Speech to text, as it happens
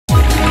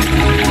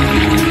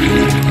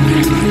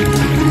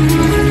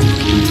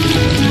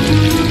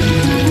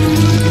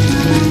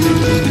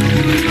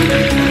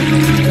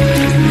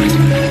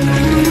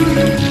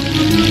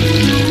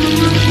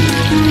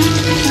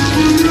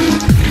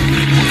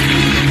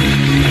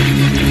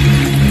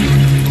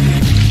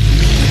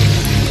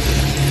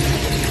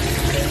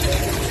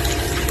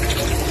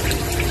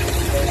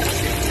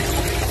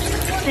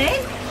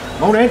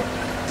Morning.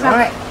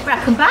 Right.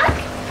 Welcome back.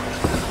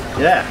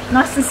 Yeah.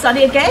 Nice and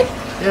sunny again.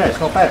 Yeah, it's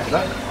not bad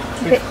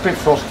today. Bit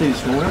frosty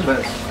this morning,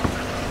 but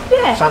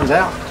yeah, sun's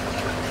out.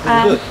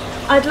 Really good.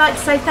 I'd like to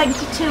say thank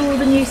you to all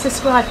the new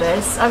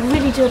subscribers. I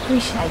really do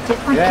appreciate it.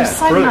 Thank you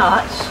so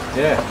much.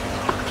 Yeah.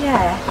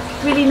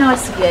 Yeah. Really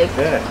nice of you.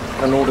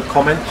 Yeah. And all the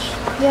comments.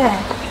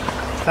 Yeah.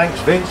 Thanks,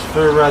 Vince,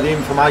 for the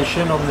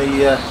information on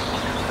the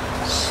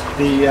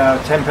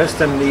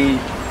Tempest and the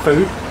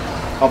food.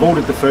 I've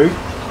ordered the food.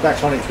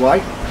 That's on its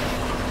way.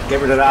 Get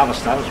rid of that other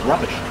stuff. It's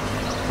rubbish.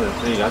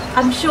 There you go.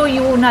 I'm sure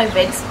you all know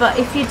Vince, but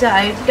if you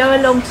don't, go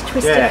along to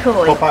Twisted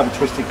Koi. Pop over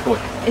Twisted Koi.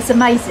 It's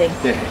amazing.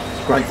 Yeah,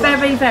 it's great.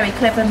 Very, very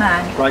clever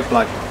man. Great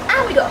bloke.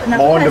 And we got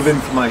another Mind of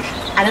information.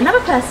 And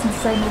another person to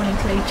say morning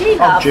to. G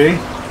Love. Oh, G.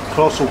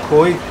 Colossal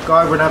Koi. Go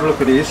over and have a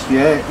look at his.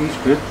 Yeah, he's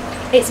good.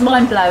 It's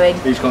mind blowing.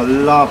 He's got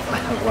love.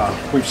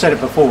 Well, we've said it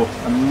before.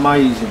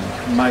 Amazing,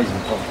 amazing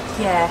pond.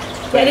 Yeah.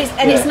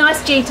 It's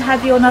nice, G, to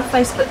have you on our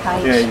Facebook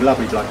page. Yeah,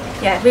 lovely bloke.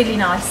 Yeah, really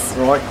nice.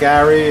 Right,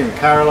 Gary and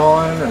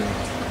Caroline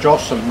and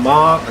Joss and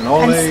Mark and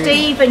Ollie. And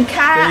Steve and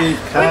Kat.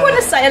 We want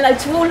to say hello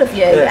to all of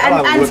you,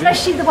 yeah, and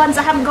especially the ones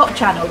that haven't got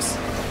channels.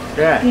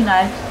 Yeah. You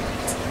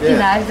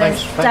know,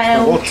 there's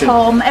Dale,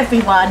 Tom,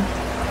 everyone.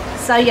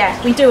 So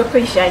yeah, we do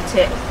appreciate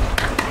it.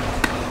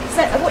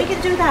 So what are you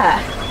going to do with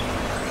that?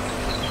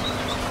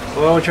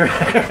 Well, what do you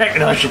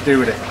reckon I should do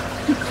with it?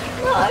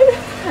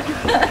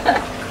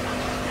 No.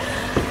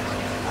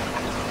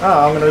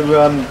 I'm going to.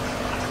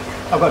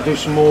 I've got to do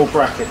some more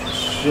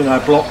brackets. You know,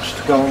 blocks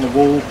to go on the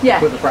wall. Yeah.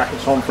 Put the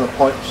brackets on for the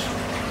pipes.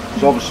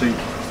 So obviously,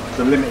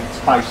 the limited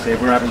space there,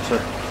 we're having to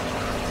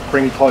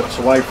bring pipes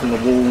away from the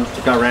wall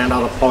to go around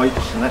other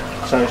pipes and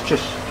that. So it's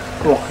just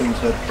blocking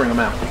to bring them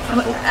out.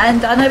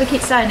 And I know we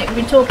keep saying it. We've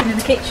been talking in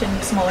the kitchen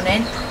this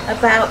morning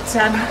about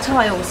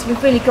tiles.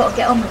 We've really got to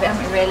get on with it,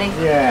 haven't we? Really?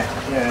 Yeah,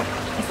 yeah.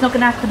 It's not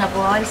going to happen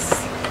otherwise.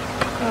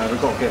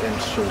 We've got to get them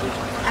sorted.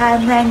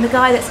 And then the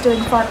guy that's doing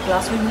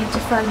fiberglass, we need to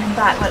phone him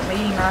back, won't we?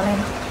 Email him.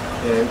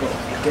 Yeah, we've got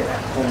to get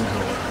that pond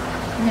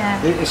right.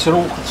 Yeah. It's an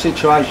awkward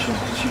situation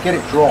because you get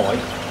it dry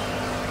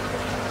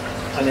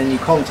and then you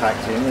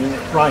contact him and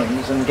it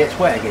rains and gets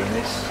wet again.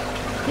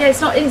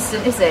 It's not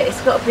instant, is it?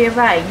 It's got to be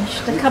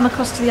arranged and come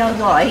across to the other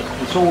white.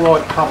 It's all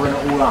right covering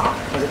it all up,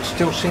 but it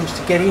still seems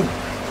to get in.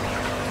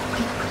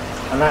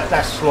 And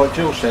that's like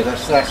Jill said,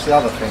 that's the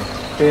other thing.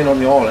 Being on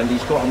the island,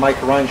 he's got to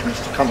make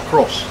arrangements to come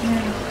across.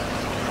 Yeah.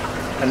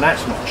 And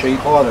that's not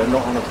cheap either,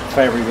 not on a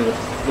ferry with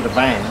a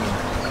van.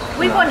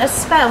 We want a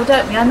spell,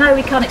 don't we? I know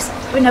we can't,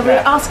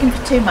 we're asking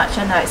for too much,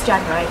 I know it's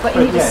January, but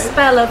you need a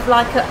spell of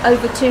like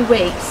over 2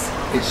 weeks.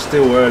 It's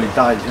still early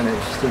days, isn't it?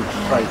 It's still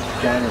straight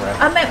January.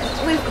 I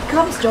mean,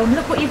 comes John,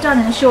 look what you've done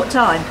in a short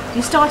time.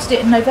 You started it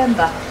in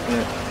November.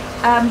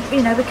 Yeah.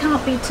 You know, we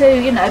can't be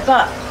too,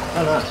 but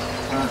I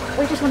know.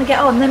 we just want to get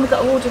on, then we've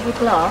got to order the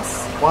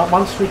glass. Well,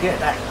 once we get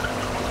that,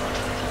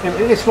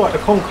 it's like the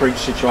concrete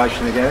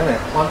situation again, isn't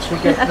it? Once we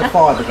get the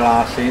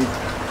fiberglass in,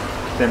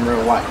 then we're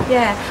away.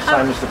 Yeah.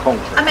 Same as the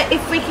concrete. I mean,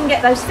 if we can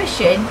get those fish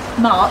in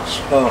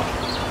March,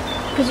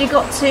 because you've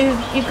got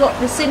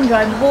the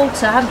syndrome, the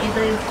water, haven't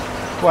you?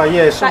 Well,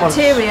 yeah,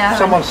 bacteria.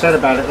 Someone said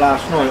about it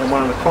last night in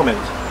one of the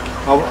comments.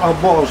 What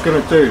I was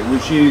going to do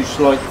was use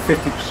like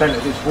 50%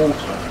 of this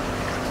water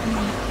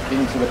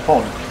into the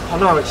pond. I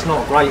know it's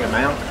not a great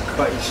amount,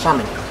 but it's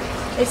something.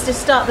 It's to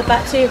start the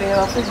bacteria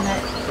off, isn't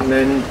it? And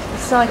then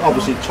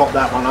obviously top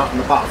that one up and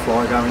the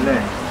butterfly going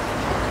there.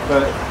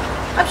 But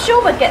I'm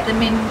sure we'll get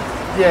them in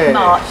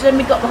March. Then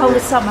we've got the whole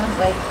of summer, haven't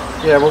we?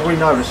 Yeah, well, we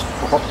know this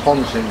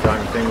pond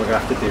syndrome thing we're going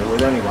to have to deal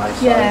with anyway.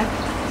 So. Yeah.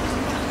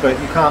 But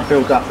you can't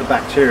build up the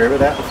bacteria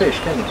without the fish,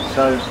 can you?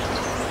 So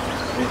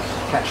it's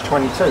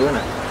catch-22, isn't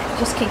it?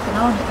 Just keep an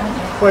eye on it, don't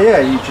you? Well, yeah,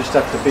 you just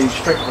have to be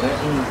strict with it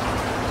and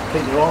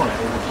keep your eye on it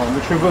all the time,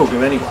 which we will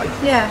do anyway.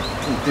 Yeah.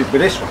 We did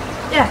with this one.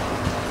 Yeah.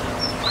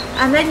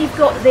 And then you've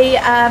got the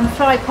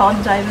fry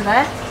pond over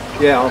there.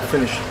 Yeah, I'll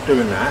finish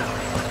doing that.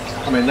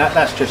 I mean,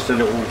 that's just a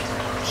little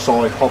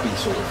side hobby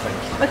sort of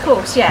thing. Of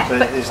course, yeah.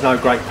 But there's no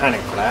great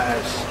panic for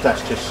that.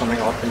 That's just something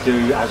I can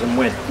do as and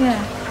when. Yeah.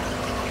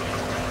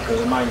 So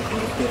the main thing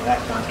is get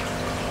that done.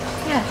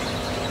 Yeah.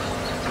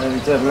 And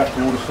then we'll have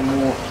to order some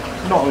more,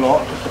 not a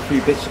lot, just a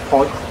few bits of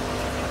pipe,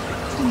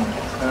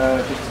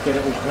 just to get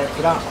it all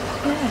connected up.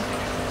 Yeah.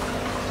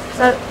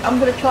 So I'm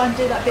going to try and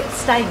do that bit of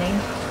staining.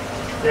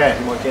 Yeah,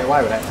 you might get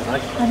away with that today.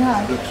 I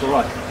know. Looks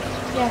alright.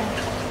 Yeah.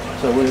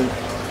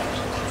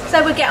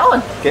 So we'll get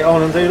on. Get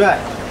on and do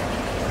that.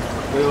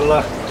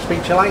 We'll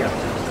speak to you later.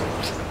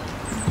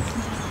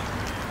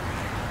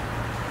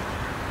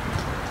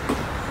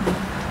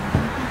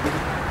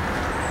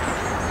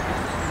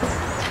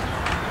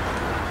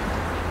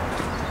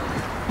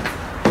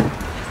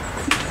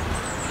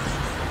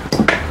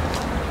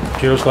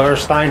 Jill's got her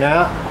stain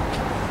out.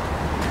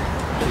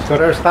 She's got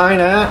her stain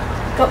out.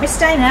 Got my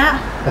stain out.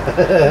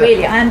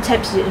 Really, I am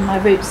tempted in my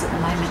roots at the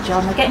moment,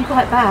 John. They're getting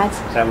quite bad.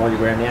 Is that why you're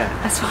wearing the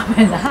hat? That's why I'm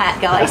wearing the hat,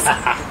 guys.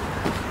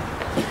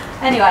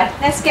 Anyway,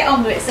 let's get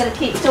on with it instead of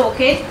keep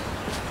talking.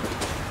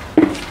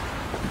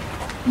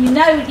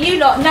 You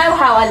lot know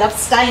how I love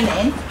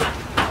staining.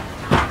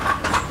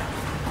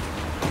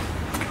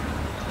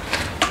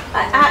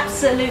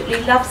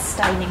 absolutely loves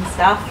staining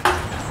stuff.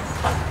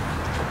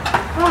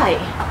 Right.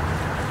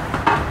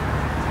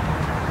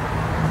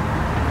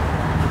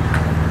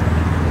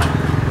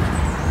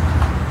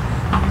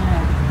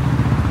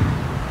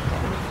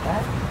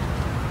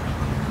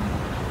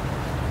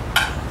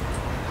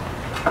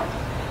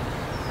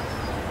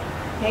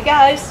 Here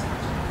goes.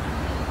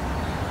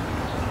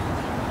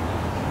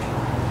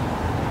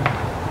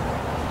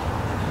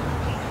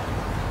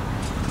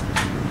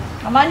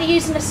 I'm only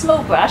using a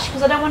small brush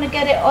because I don't want to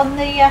get it on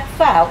the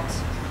felt.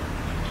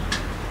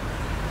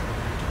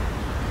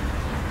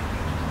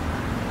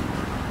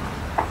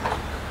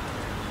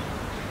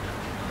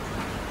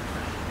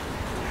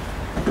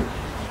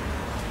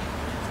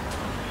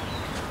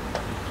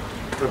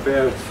 A bit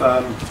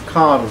of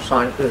card or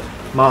something to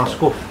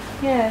mask off.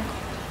 Yeah.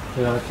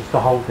 You know, just to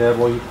hold there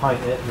while you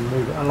paint it and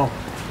move it along.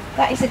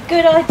 That is a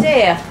good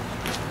idea.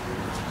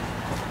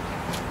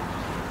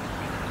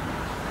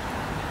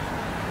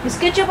 It's a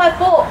good job I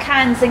bought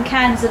cans and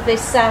cans of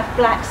this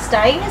black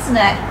stain, isn't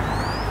it?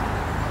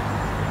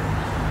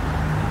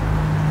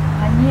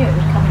 I knew it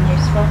would come in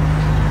useful.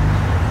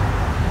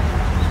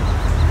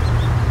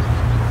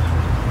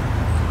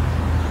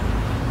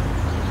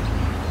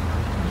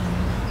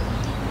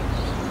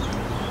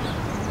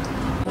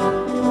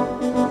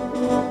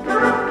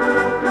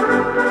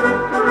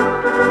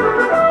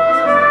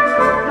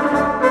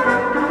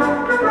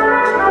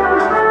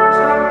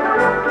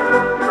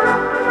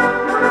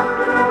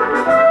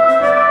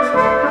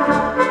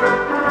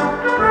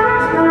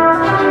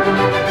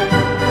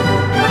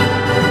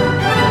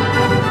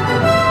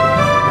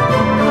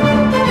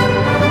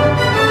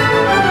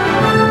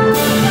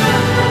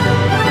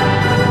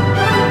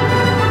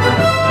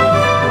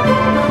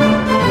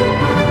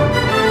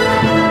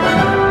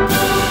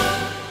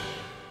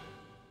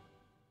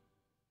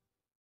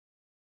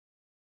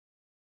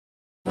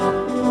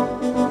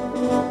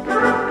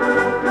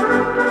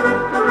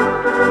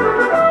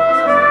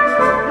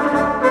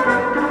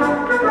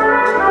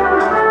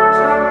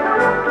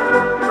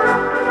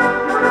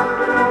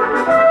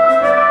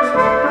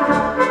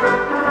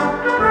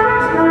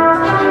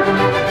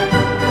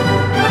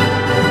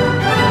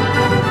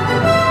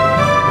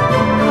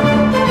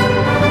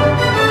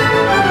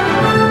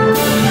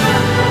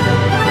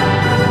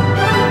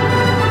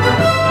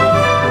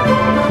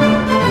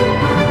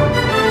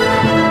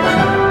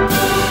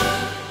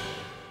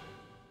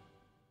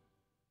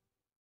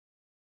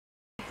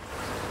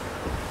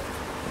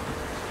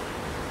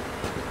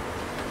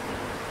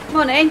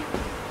 Morning.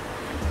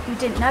 You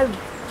didn't know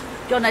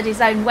John had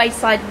his own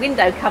wayside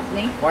window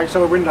company.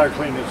 Wayside window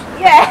cleaners.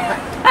 Yeah.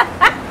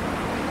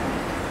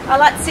 I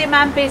like to see a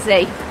man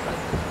busy.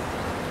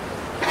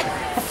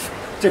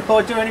 Do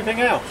I do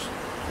anything else?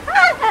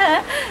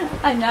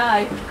 I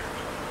know.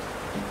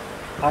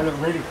 I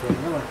look really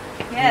clean, don't I?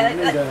 Yeah.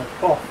 You need a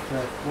cloth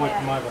to wipe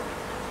them over.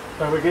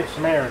 So we get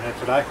some air in there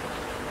today.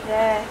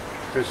 Yeah.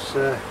 Because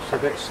it's a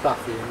bit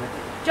stuffy in there.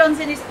 John's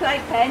in his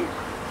playpen.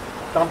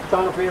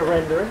 Done a bit of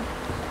rendering.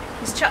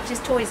 He's chucked his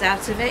toys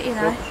out of it, you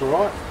know. It's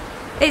alright.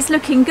 It's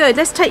looking good.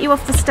 Let's take you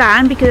off the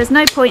stand because there's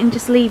no point in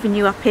just leaving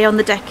you up here on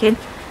the decking.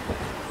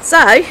 So,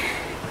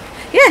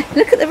 yeah,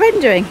 look at the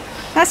rendering.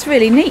 That's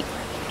really neat,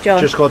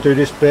 John. Just got to do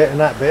this bit and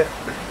that bit.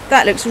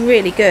 That looks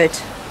really good.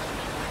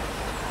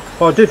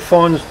 Well, I did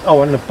find,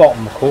 oh, in the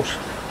bottom of course.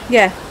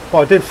 Yeah.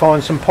 Well, I did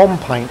find some pond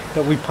paint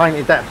that we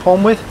painted that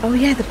pond with. Oh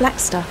yeah, the black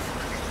stuff.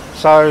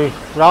 So,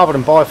 rather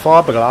than buy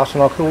fiberglass,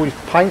 and I can always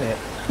paint it.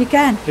 You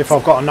can. If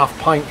I've got enough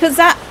paint. Because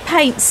that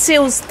paint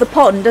seals the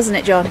pond, doesn't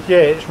it, John? Yeah,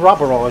 it's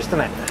rubberised, isn't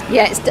it?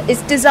 Yeah,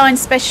 it's designed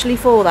specially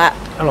for that.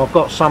 And I've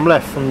got some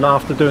left from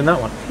after doing that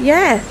one.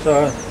 Yeah.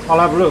 So, I'll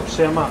have a look,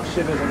 see how much,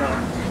 see if there's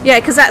enough. Yeah,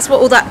 because that's what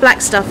all that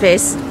black stuff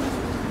is.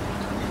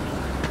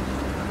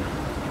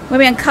 When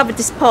we uncovered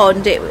this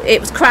pond, it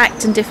was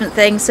cracked and different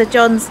things, so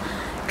John's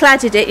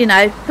cladded it, you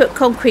know, put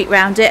concrete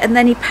round it, and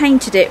then he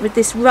painted it with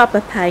this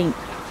rubber paint.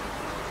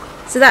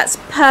 So that's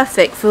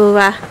perfect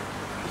for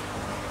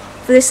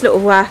this little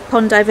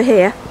pond over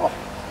here. Oh.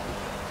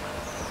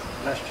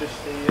 That's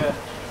just the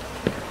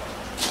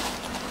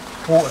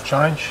water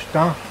change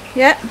done.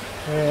 Yeah.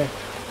 Yeah.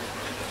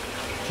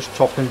 Just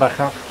topping back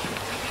up.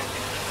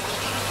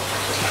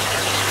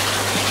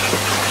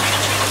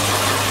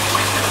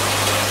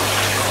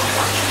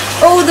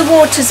 All the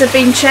waters have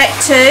been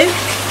checked too.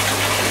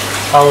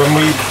 Oh, and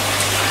we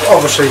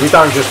obviously we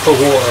don't just put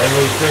water in,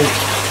 we do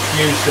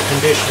use the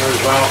conditioner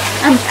as well.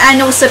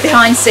 And also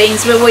behind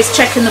scenes, we're always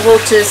checking the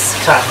waters.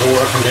 Tap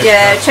water conditioner.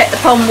 Yeah, check the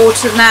pond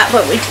water and that,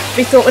 but we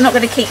thought we're not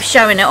going to keep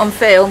showing it on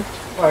film.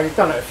 Well, you've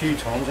done it a few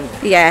times,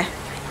 haven't you? Yeah.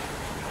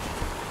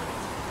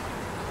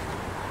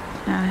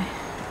 No.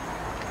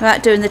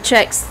 Without doing the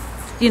checks,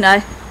 you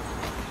know,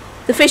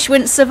 the fish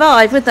wouldn't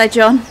survive, would they,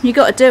 John? You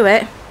got to do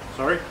it.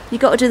 Sorry? You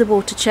got to do the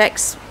water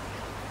checks.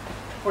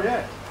 Oh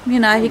yeah. You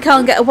know, you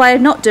can't get away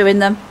with not doing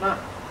them. No.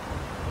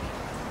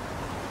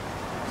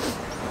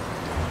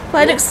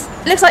 Well, it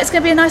looks like it's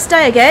going to be a nice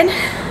day again.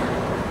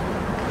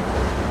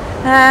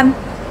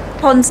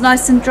 Pond's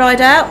nice and dried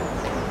out.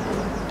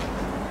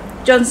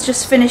 John's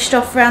just finished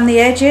off around the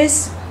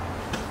edges,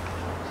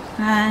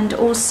 and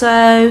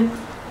also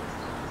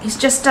he's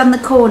just done the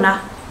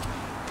corner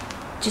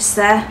just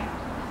there,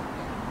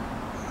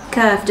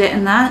 curved it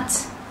and that.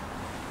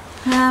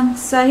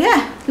 So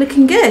yeah,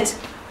 looking good.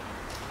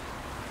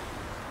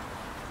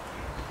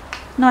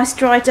 Nice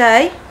dry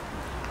day.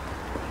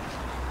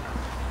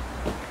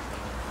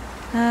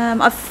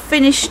 I've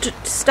finished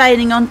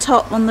staining on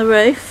top on the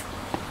roof,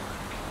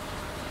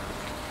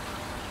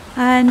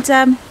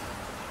 and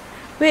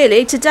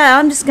really today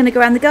I'm just going to go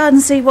around the garden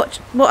and see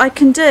what I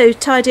can do,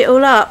 tidy it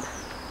all up.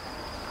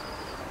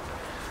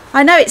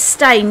 I know it's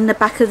stained the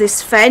back of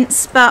this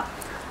fence, but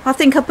I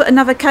think I'll put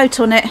another coat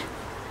on it.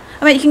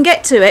 I mean, you can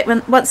get to it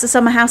once the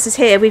summer house is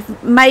here.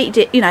 We've made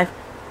it, you know,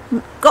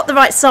 got the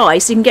right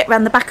size so you can get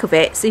around the back of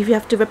it, so if you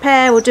have to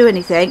repair or do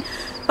anything.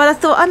 But I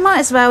thought I might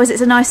as well, as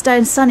it's a nice day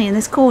and sunny in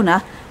this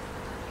corner,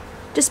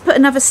 just put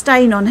another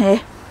stain on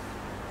here.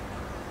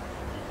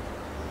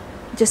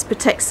 It just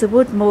protects the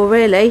wood more,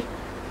 really.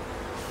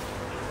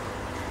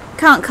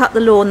 Can't cut the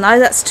lawn though,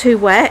 that's too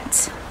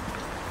wet.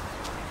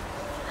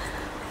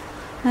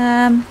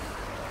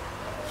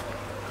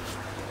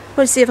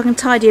 Probably see if I can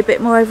tidy a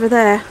bit more over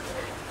there.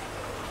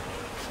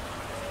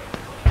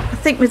 I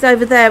think with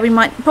over there we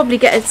might probably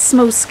get a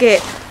small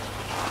skip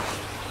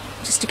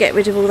just to get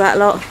rid of all that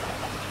lot.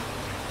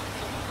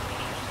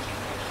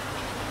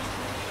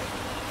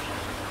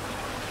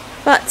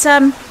 But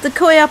the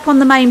koi up on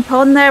the main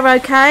pond, they're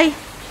okay.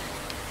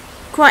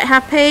 Quite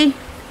happy.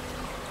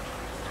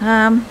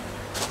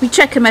 We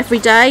check them every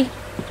day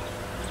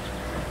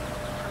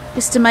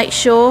just to make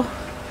sure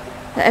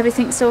that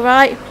everything's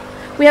alright.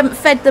 We haven't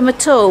fed them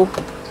at all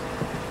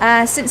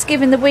since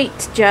giving the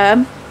wheat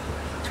germ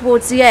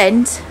towards the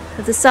end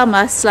of the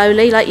summer,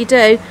 slowly like you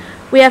do.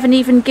 We haven't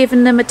even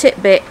given them a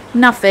titbit,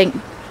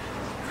 nothing.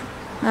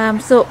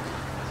 Thought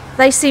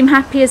they seem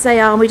happy as they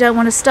are and we don't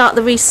want to start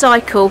the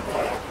recycle.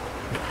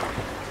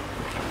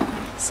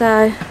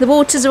 So the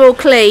waters are all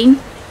clean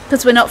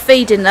because we're not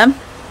feeding them.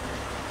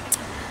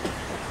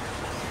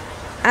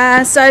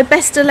 So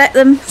best to let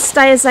them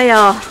stay as they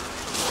are.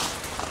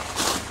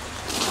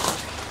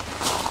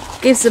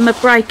 Gives them a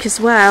break as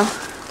well,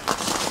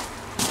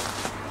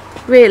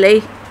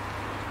 really.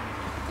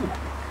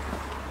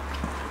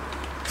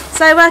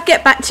 So I'll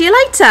get back to you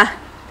later.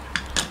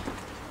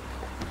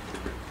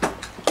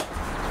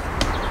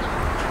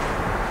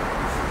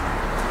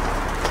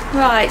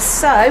 Right,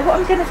 so what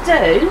I'm going to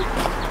do,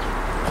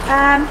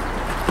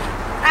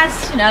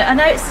 as you know, I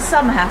know it's the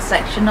summer house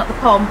section, not the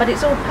pond, but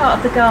it's all part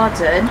of the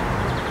garden.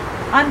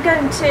 I'm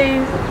going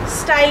to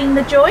stain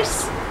the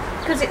joists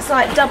because it's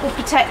like double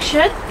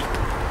protection.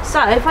 So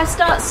if I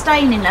start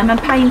staining them and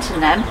painting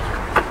them,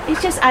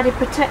 it's just added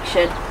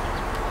protection.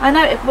 I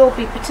know it will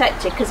be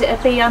protected because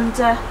it'll be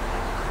under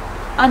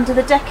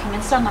the decking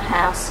in summer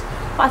house,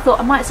 but I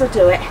thought I might as well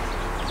do it.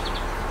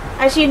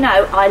 As you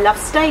know, I love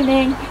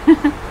staining.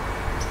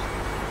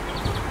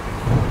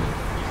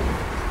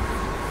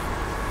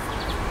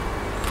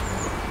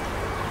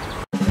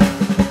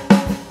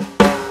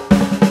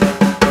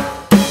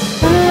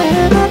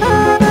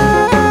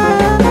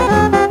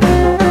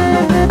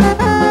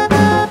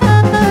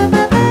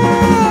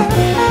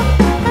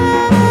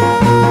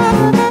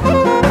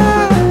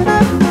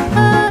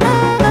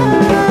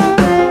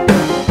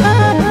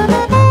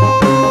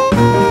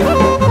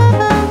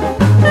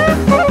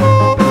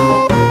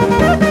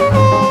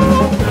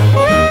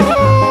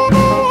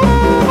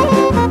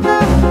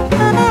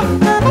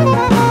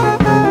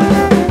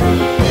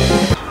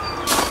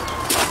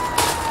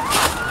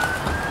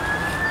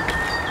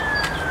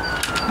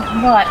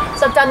 Right,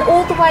 so I've done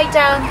all the way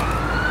down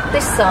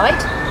this side,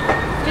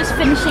 just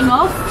finishing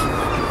off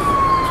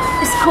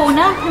this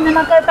corner, and then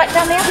I'll go back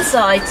down the other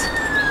side.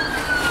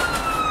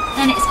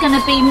 And it's going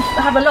to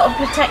have a lot of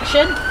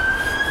protection.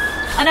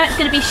 I know it's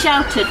going to be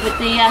sheltered with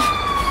the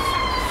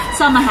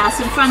summer house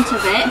in front of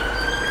it,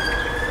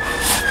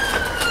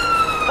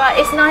 but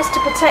it's nice to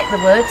protect the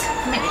wood.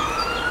 I mean, it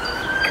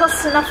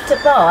costs enough to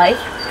buy,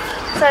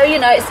 so you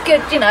know it's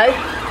good. You know,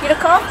 you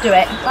look after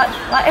it,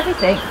 like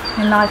everything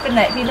in life, isn't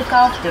it? If you look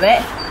after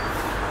it,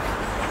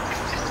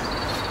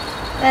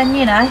 then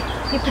you know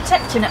you're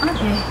protecting it, aren't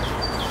you?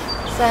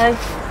 So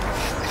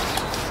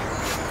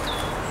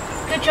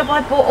good job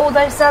I bought all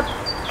those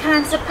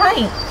cans of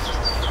paint.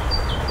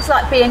 It's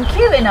like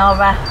B&Q in our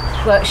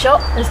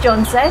workshop, as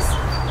John says.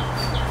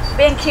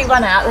 B&Q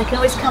run out, they can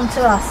always come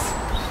to us.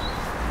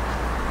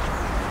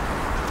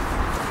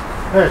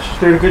 Yeah, she's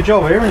doing a good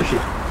job here, isn't she?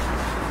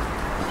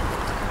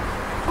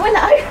 Oh,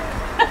 hello.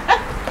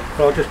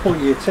 Well, I just bought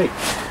you your tea.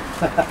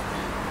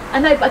 I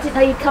know, but I didn't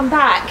know you'd come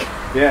back.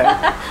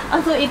 Yeah.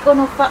 I thought you'd gone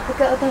off back to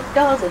go to the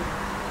garden.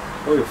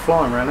 Oh, you're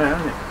flying around now,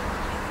 aren't you?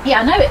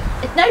 Yeah, I know it.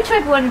 No, to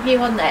every one of you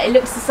on there, it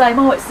looks the same.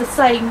 Oh, it's the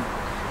same.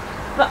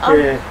 But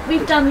yeah.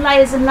 We've done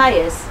layers and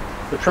layers.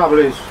 The trouble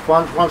is,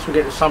 once we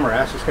get to summer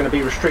house, it's going to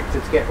be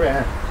restricted to get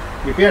round.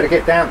 You'll be able to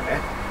get down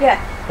there. Yeah.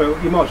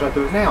 But you might as well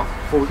do it now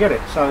before we get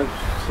it. So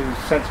it's a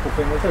sensible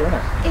thing to do, isn't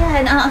it? Yeah,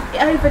 and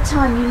over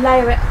time you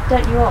layer it,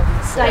 don't you, on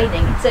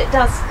staining, so it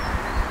does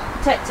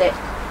protect it.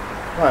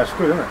 Well, that's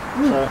good, isn't it?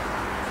 So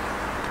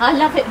I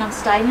love it when I'm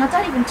staining. I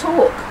don't even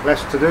talk.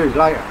 less to do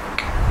later.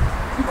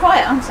 I'm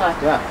quiet, aren't I?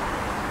 Yeah.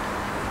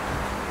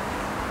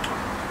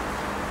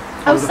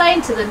 I was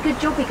saying to them, good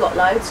job we got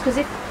loads, because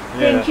if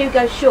B&Q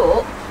goes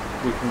short,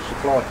 we can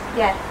supply.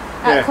 yeah,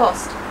 at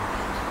cost.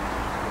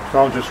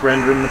 So I'm just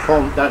rendering the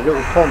pond, that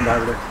little pond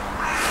over there.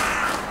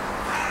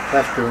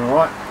 That's doing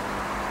alright.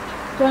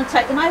 Do you want to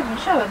take them over and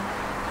show them?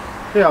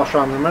 Yeah, I'll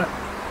show them in a minute.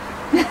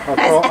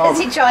 As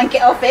you try and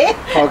get off here.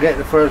 I'll get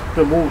the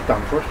walls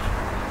done first.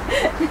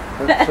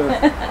 But,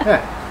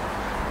 yeah.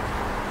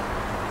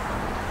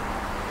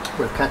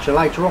 We'll catch you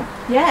later on.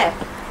 Yeah.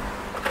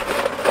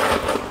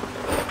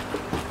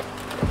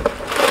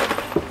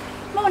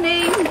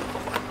 Morning.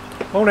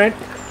 Morning.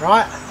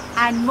 Right.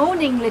 And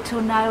morning,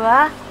 little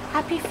Noah.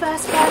 Happy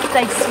first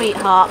birthday,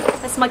 sweetheart.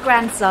 That's my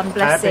grandson,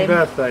 bless him.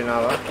 Happy birthday,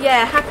 Noah.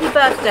 Yeah, happy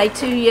birthday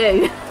to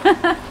you.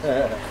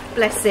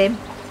 Bless him.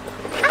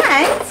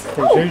 And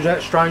Who's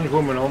that strange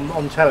woman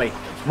on telly?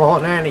 It's my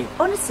nanny.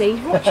 honestly,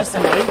 he watches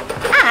me.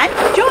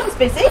 And John's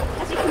busy,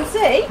 as you can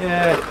see.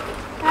 Yeah.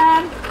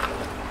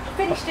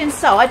 Finished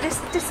inside.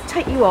 Just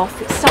take you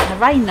off. It's starting to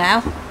rain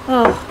now.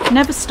 Oh,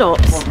 never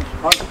stops.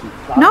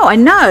 No, I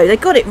know. They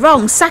got it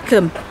wrong. Sack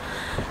 'em.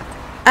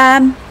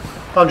 I'm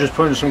just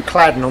putting some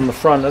cladding on the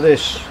front of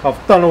this.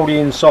 I've done all the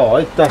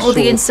inside. That's All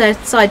the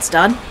inside's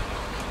done.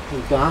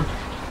 all done.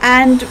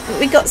 And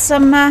we got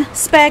some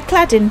spare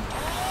cladding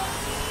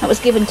that was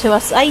given to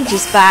us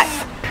ages back,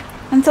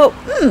 and thought,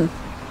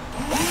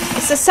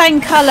 it's the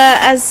same colour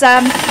as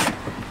up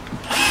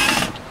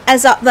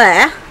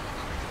there,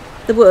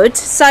 the wood.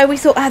 So we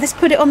thought, let's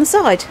put it on the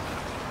side.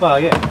 Well,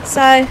 yeah.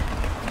 So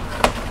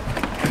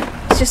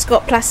it's just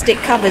got plastic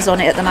covers on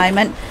it at the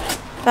moment,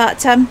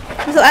 but I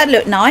thought that'd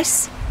look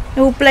nice. It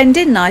will blend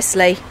in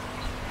nicely.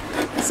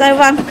 So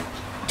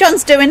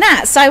John's doing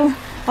that, so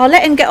I'll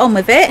let him get on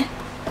with it,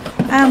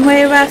 and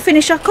we'll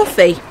finish our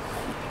coffee.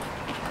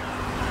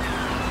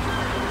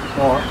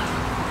 Alright.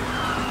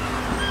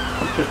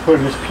 Just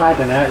putting this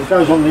cladding out. It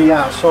goes on the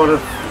outside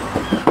of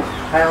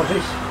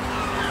houses,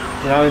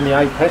 you know, in the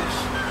apex.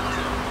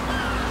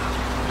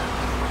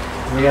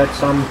 We had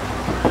some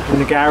in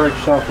the garage,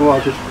 so I thought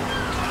I'd just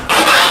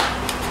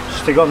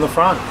stick on the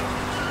front.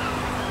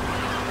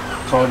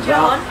 Times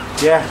John? out.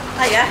 Yeah.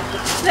 Oh yeah.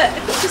 Look,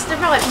 it's just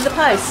arrived in the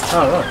post.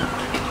 Oh right.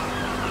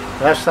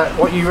 That's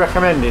what you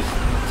recommended,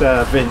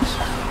 Vince.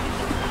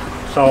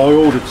 So I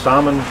ordered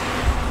some, and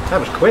that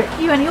was quick.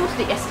 You only ordered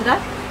it yesterday.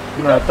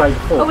 No, the day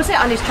before. Oh, was it?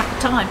 I lose track of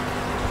time.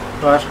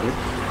 Oh, that's good.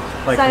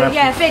 They So can have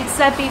yeah, Vince,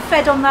 be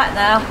fed on that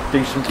now. some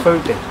decent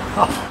food then.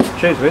 Oh,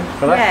 cheers, Vince,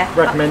 for that Yeah.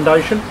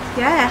 recommendation.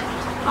 Yeah.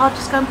 I'll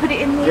just go and put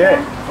it in the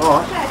Yeah. All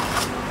right. shed.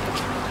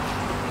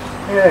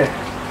 Yeah.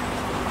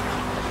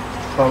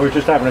 Well, we're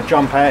just having a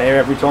jump out here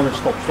every time it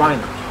stops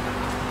raining.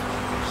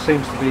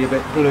 Seems to be a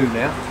bit blue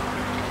now.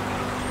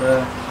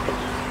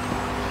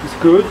 It's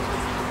good.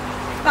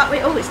 But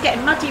it's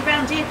getting muddy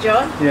round here,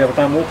 John. Yeah, but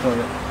don't walk on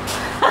it.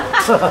 I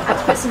had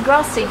to put some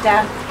grass seed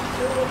down.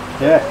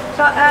 Yeah.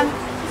 But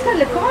it's going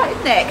to look alright,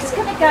 isn't it? 'Cause it's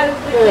going to go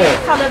with the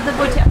colour of the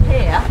wood up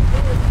here.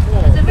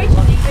 Because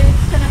originally we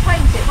were going to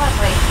paint it, weren't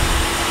we?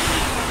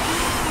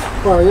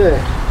 Well, yeah.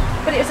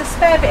 But it was a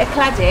spare bit of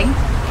cladding.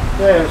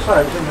 Yeah, so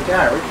it's in the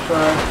garage, so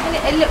And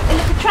it looked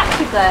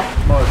attractive there.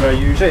 might as well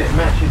use it. It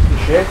matches the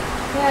shed.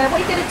 Yeah,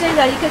 what are you going to do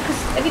though? Because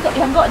you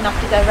haven't got enough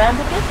to go round,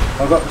 have you?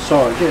 I've got the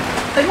side, yeah.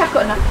 Oh, you have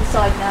got enough to the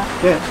side now.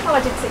 Yeah. Oh,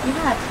 I didn't think you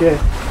had. Yeah.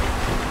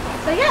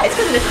 So yeah, it's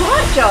going to look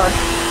alright, John.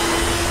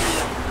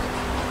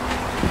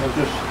 I'll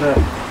just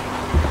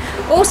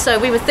Also,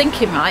 we were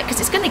thinking, right, because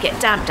it's going to get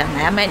damp down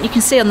there. I mean, you can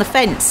see on the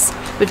fence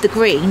with the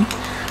green.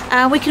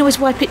 We can always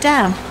wipe it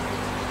down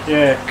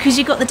yeah. because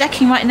you've got the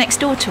decking right next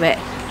door to it.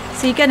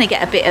 So you're going to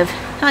get a bit of,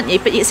 aren't you?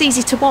 But it's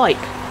easy to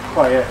wipe.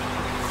 Oh yeah.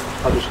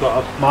 I just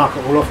got to mark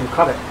it all off and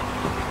cut it.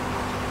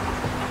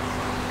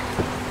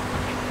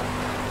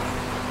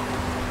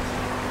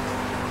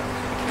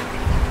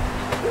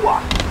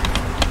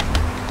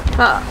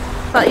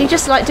 But you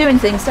just like doing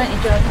things, don't you,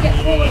 John? You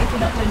get bored if you're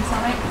not doing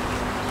something.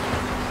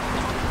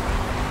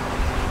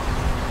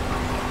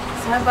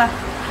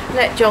 So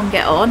let John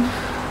get on,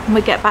 and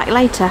we'll get back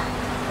later.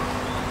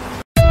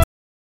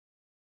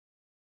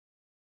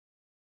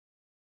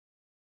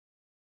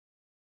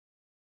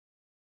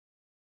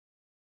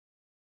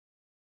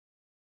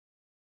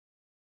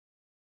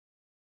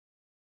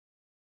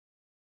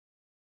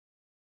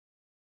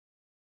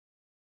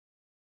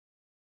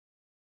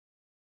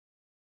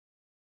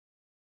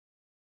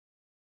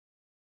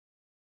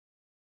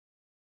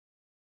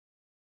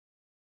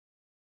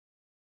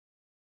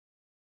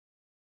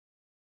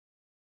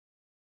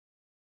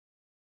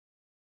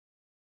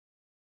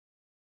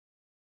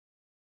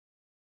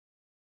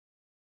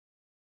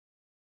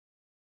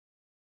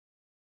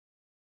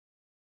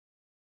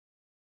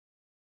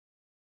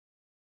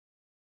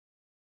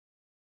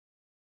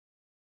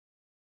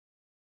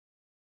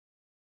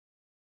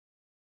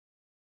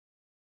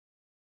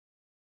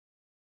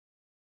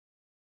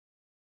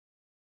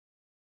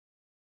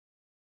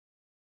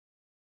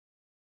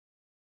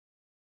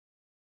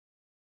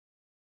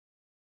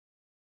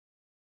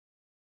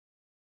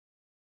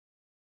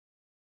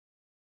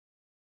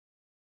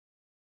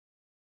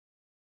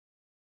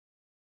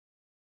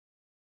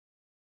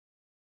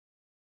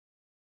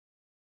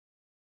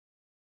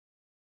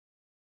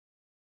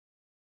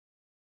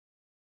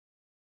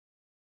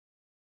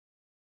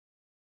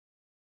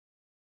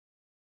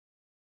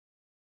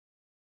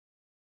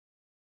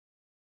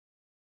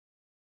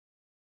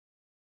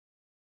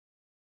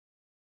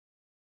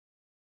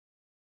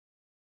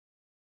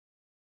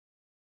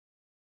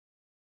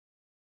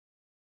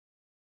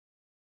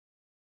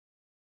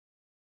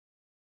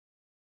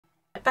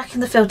 Back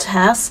in the filter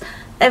house,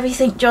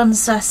 everything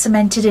John's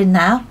cemented in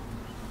now,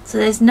 so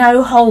there's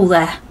no hole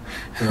there.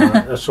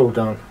 Right, that's all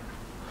done.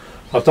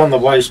 I've done the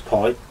waste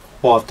pipe.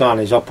 What I've done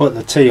is I put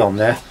the T on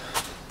there,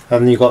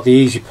 and you've got the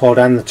Easy Pod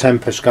and the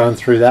Tempest going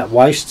through that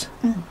waste.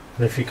 And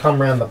if you come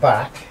round the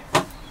back,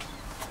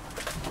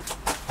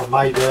 I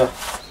made a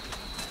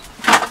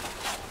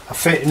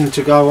fitting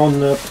to go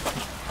on the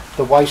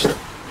waste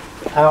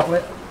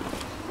outlet.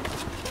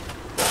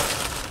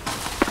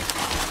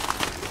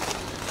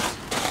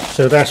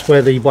 So that's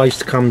where the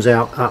waste comes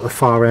out at the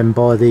far end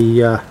by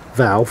the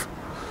valve,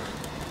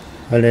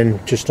 and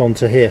then just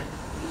onto here,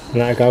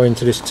 and that'll go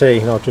into this T,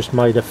 and I've just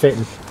made a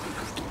fitting.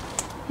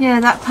 Yeah,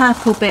 that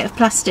purple bit of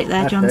plastic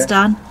there John's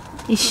done.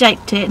 He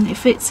shaped it and it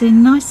fits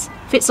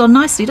on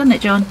nicely, doesn't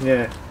it, John?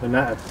 Yeah, and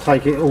that'll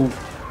take it all,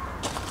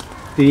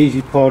 the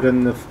Easy Pod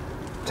and the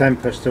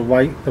Tempest, the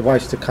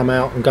waste to come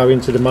out and go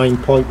into the main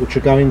pipe, which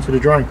will go into the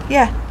drain.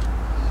 Yeah.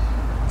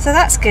 So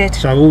that's good.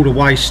 So all the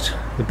waste,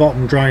 the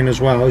bottom drain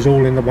as well, is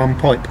all in the one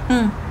pipe,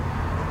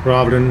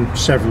 rather than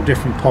several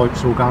different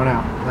pipes all going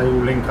out. They all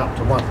link up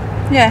to one.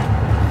 Yeah.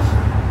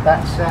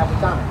 That's how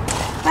we've done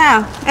it.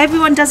 Wow,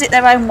 everyone does it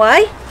their own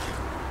way.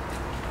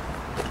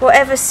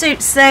 Whatever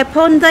suits their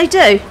pond, they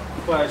do.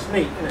 Well, it's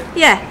neat, isn't it?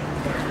 Yeah.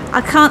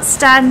 I can't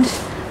stand,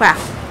 well,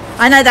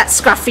 I know that's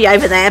scruffy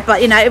over there,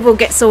 but you know, it will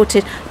get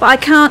sorted. But I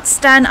can't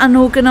stand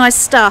unorganised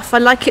stuff. I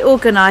like it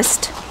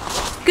organised.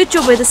 Good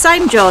job, we're the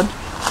same, John.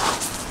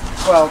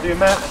 Well, the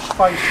amount of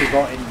space we've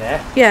got in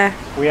there, yeah,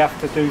 we have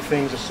to do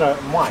things a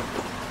certain way.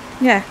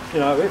 Yeah. You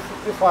know,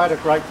 if I had a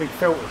great big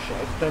filter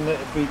shed, then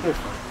it'd be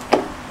different.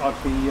 I'd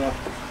be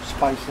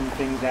spacing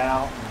things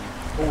out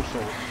and all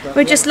sorts. But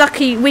we're just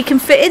lucky we can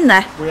fit in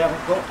there. We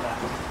haven't got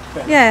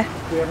that. Yeah.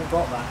 We haven't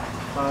got that.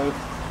 So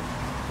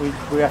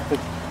we have to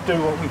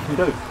do what we can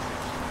do.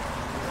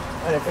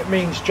 And if it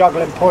means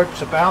juggling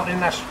pipes about, then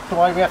that's the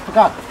way we have to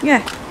go.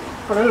 Yeah.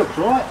 But it looks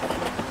right.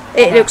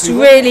 It looks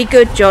really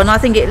good, John. I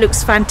think it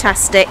looks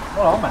fantastic.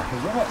 Well, I'm happy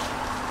with it.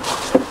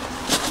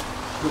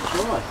 Looks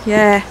right.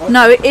 Yeah.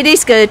 No, it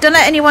is good. Don't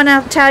let anyone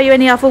tell you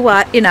any other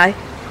way, you know.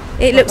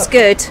 It looks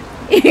good.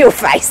 Your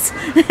face.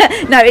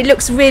 No, it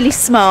looks really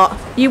smart.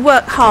 You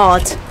work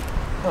hard.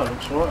 Oh, it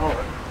looks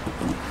right,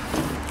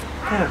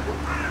 yeah.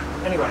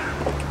 Anyway.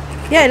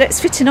 Yeah, it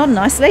looks fitting on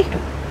nicely.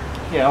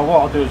 Yeah,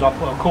 what I'll do is I'll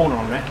put a corner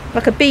on there.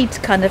 Like a bead,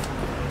 kind of.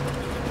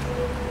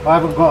 I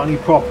haven't got any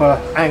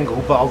proper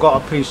angle, but I've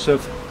got a piece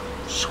of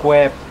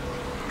square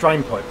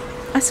drain pipe.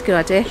 That's a good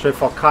idea. So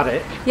if I cut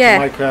it, yeah,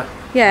 make a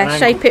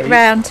shape it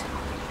round,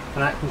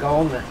 and that can go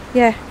on there.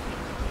 Yeah.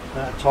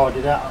 That'll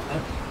tidy that up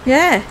then.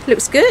 Yeah,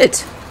 looks good.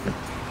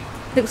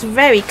 Looks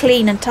very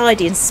clean and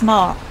tidy and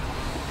smart.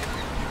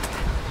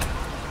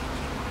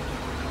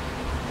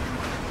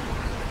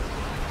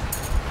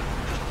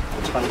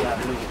 Take that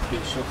little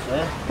piece off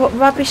there. What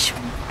rubbish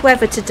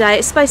weather today.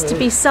 It's supposed to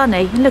be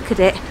sunny. Look at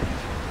it.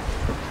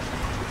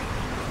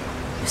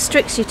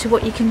 Restricts you to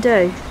what you can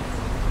do.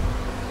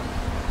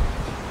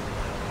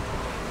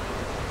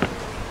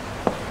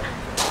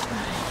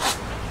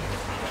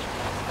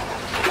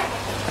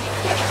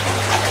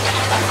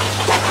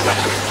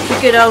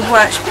 A good old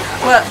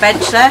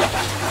workbench there.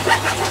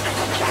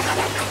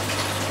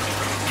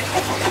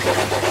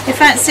 You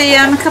fancy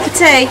a cup of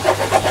tea?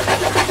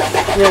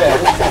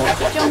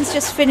 Yeah. John's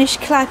just finished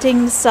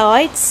cladding the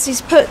sides.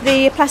 He's put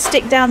the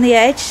plastic down the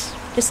edge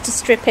just to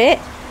strip it,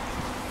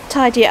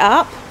 tidy it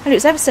up. It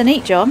looks ever so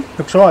neat, John.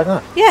 Looks right,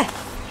 doesn't it? Yeah.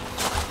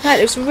 That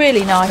looks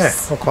really nice.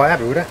 Yeah, I'm quite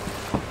happy with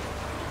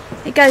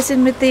it. It goes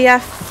in with the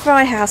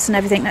fry house and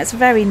everything. That's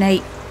very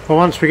neat. Well,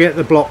 once we get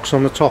the blocks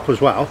on the top as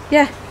well.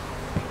 Yeah.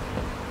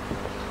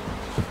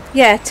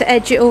 Yeah, to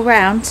edge it all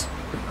round.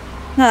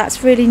 No,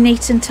 that's really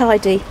neat and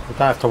tidy. We don't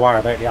have to worry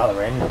about the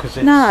other end because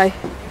it's no.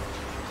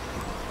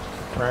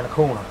 around the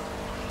corner.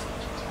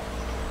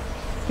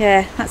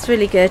 Yeah, that's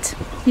really good.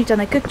 You've done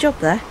a good job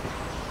there.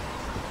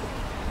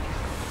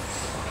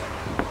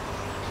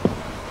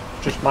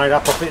 Just made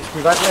up of bits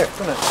we've had left,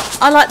 isn't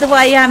it? I like the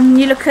way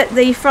you look at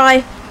the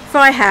fry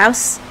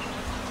house.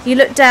 You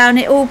look down,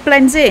 it all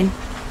blends in.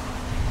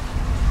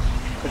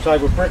 Because they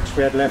were bricks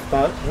we had left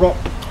over, rock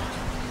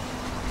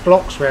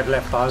blocks we had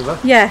left over.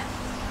 Yeah.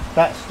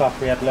 That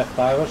stuff we had left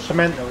over,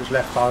 cement that was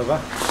left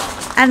over.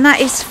 And that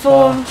is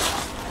for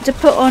to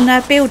put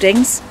on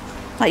buildings.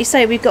 Like you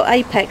say, we've got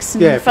Apex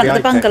in front of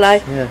the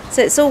bungalow. Yeah.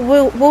 So it's all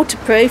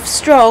waterproof,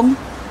 strong,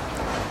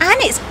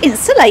 and it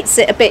insulates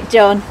it a bit,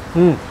 John.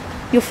 Mm.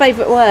 Your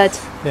favourite word.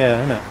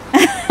 Yeah, isn't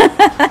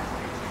it?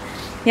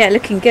 Yeah,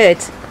 looking good.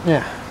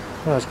 Yeah,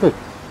 well, that's good.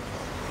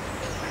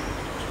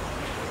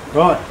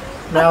 Right,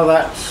 now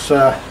that's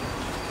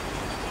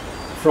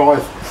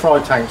fry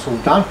tank's all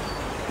done.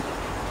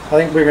 I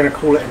think we're going to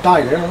call it a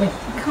day, don't we?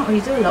 We can't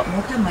really do a lot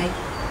more, can we?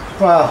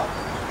 Well,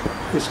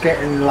 it's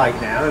getting late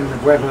now and the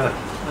weather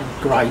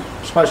is great.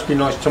 It's supposed to be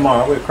nice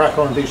tomorrow. We'll crack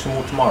on and do some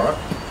more tomorrow.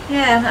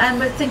 Yeah, and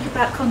we'll think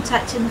about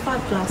contacting the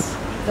fiberglass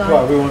guy.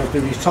 Well, we want to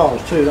do these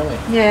tiles too, don't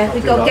we? Yeah,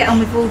 we've got to get on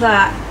with all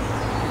that.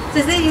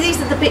 So these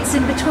are the bits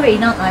in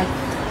between, aren't they?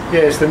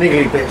 Yeah, it's the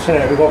niggly bits, isn't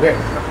it? We've got to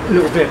get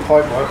little bit of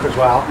pipe work as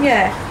well.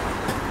 Yeah.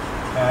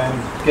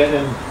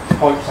 Getting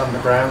pipes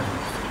underground,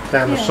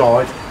 down the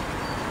side.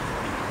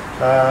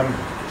 And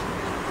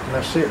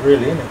that's it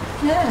really, isn't it?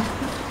 Yeah.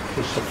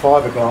 Just the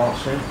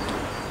fiberglass in.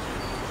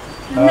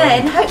 And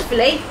then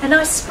hopefully a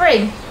nice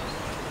spring.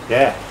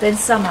 Yeah. Then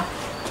summer.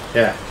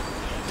 Yeah.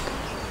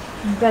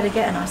 You better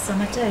get a nice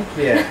summer too.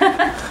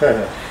 Yeah.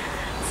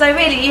 So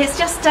really it's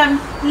just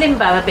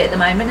limbo a bit at the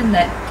moment, isn't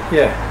it?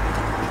 Yeah.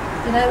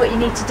 You know what you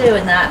need to do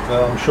in that.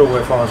 Well, I'm sure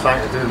we'll find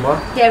something to do tomorrow.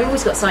 Yeah, we've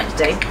always got something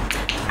to do.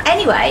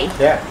 Anyway,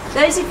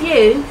 those of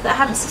you that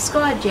haven't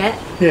subscribed yet.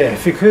 Yeah,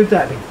 if you could,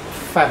 that'd be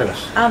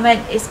fabulous. I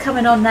mean, it's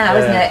coming on now,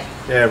 isn't it?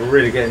 Yeah, we're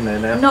really getting there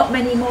now. Not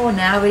many more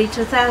now, really,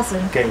 to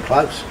 1,000. Getting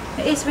close.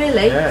 It is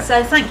really. Yeah.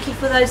 So thank you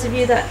for those of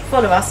you that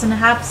follow us and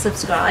have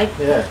subscribed.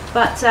 Yeah.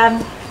 But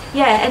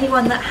yeah,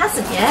 anyone that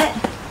hasn't yet,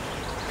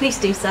 please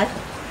do so.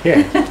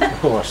 Yeah.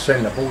 Oh, I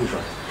send the boys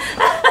round.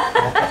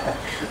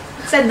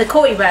 Send the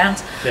koi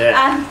round.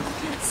 Yeah.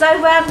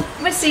 So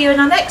we'll see you in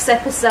our next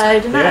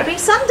episode, and that'll be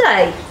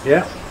Sunday.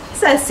 Yeah.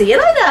 So see you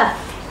later.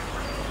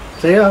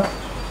 See ya.